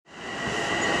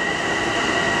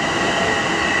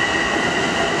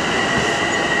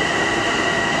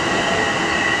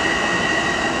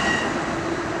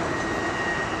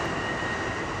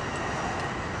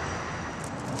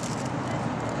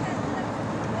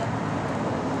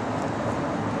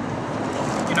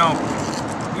know,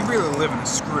 we really live in a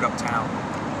screwed up town.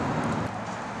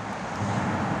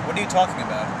 What are you talking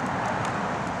about?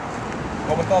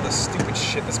 Well, with all this stupid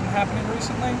shit that's been happening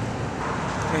recently,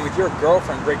 I mean, with your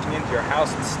girlfriend breaking into your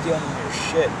house and stealing your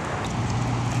shit,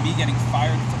 and me getting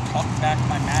fired for talking back to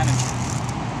my manager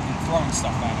and throwing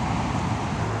stuff at him.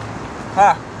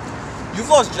 Ha! You've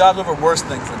lost jobs over worse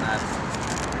things than that.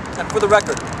 And for the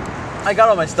record, I got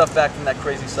all my stuff back from that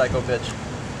crazy psycho bitch.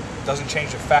 Doesn't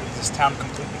change the fact that this town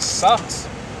completely sucks.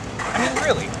 I mean,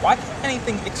 really, why can't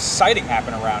anything exciting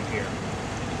happen around here?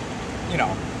 You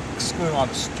know, excluding all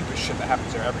the stupid shit that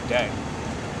happens there every day.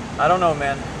 I don't know,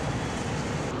 man.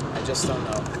 I just don't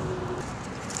know.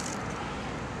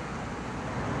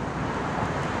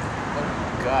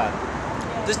 Oh,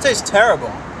 God. This tastes terrible.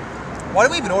 Why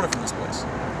do we even order from this place?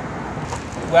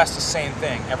 You ask the same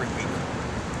thing every week.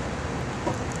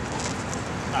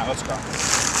 Alright, let's go.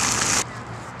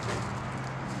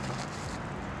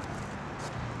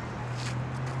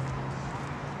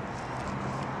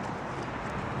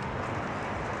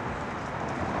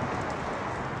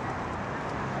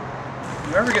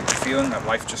 You ever get the feeling that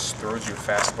life just throws you a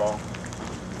fastball?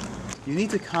 You need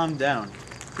to calm down.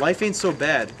 Life ain't so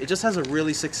bad. It just has a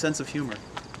really sick sense of humor.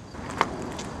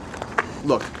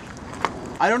 Look,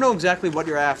 I don't know exactly what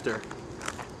you're after,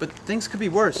 but things could be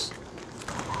worse.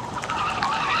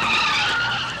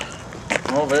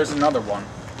 Well, there's another one.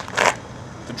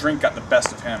 The drink got the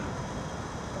best of him.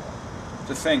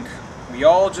 To think, we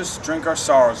all just drink our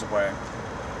sorrows away,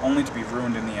 only to be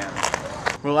ruined in the end.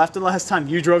 Well, after the last time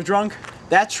you drove drunk,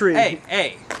 that tree...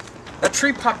 Hey, that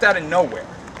tree popped out of nowhere,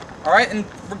 alright? And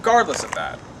regardless of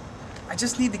that, I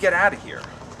just need to get out of here.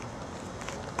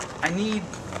 I need...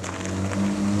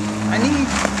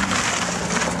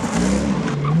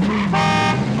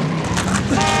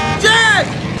 Jack!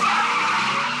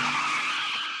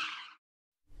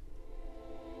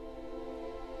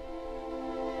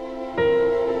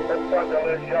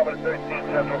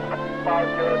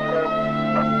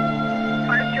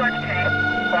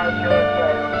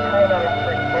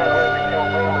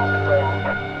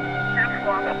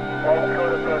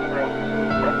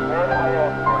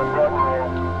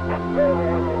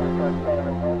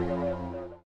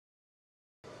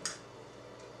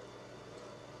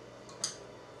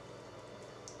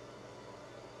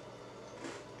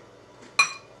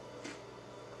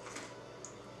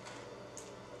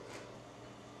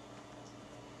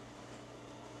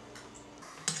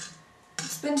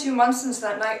 It's been 2 months since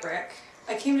that night, Rick.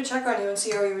 I came to check on you and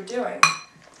see how you were doing.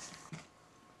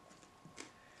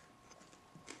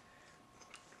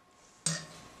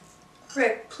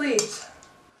 Rick, please.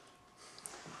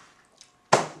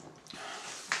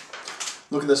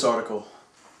 Look at this article.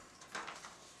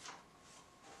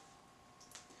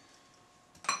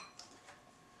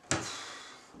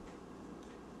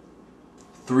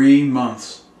 "3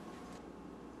 months.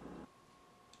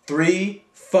 3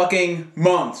 fucking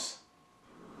months.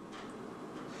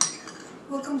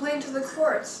 We'll complain to the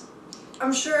courts.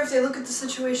 I'm sure if they look at the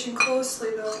situation closely,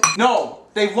 they'll... No,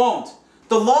 they won't.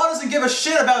 The law doesn't give a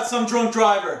shit about some drunk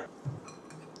driver.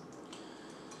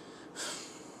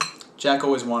 Jack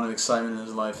always wanted excitement in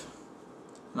his life,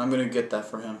 and I'm gonna get that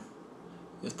for him.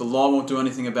 If the law won't do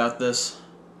anything about this,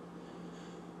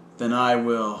 then I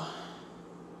will.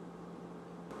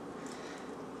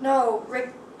 No,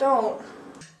 Rick, don't.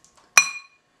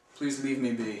 Please leave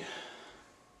me be.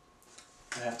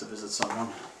 I have to visit someone.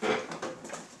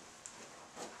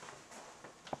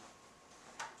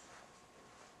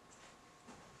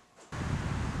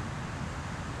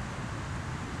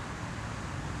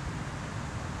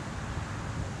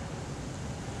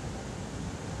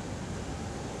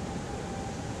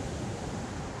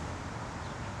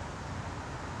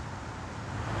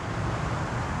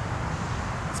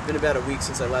 It's been about a week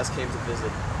since I last came to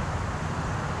visit.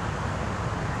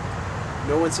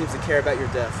 No one seems to care about your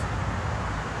death.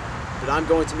 But I'm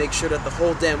going to make sure that the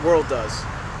whole damn world does.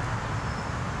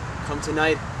 Come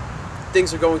tonight,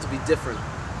 things are going to be different.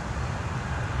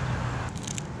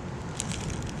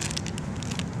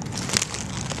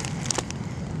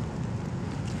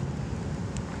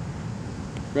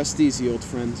 Rest easy, old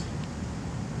friend.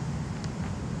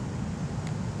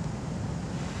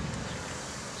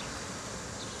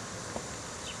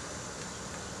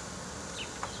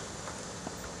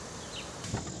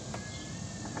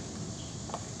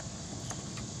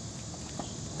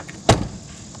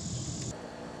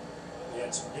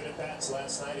 Some good at-bats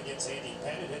last night against Andy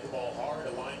Pettit. Hit the ball hard,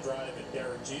 a line drive, and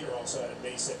Derek Jeter also had a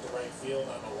base hit to right field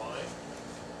on the line.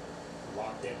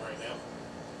 Locked in right now.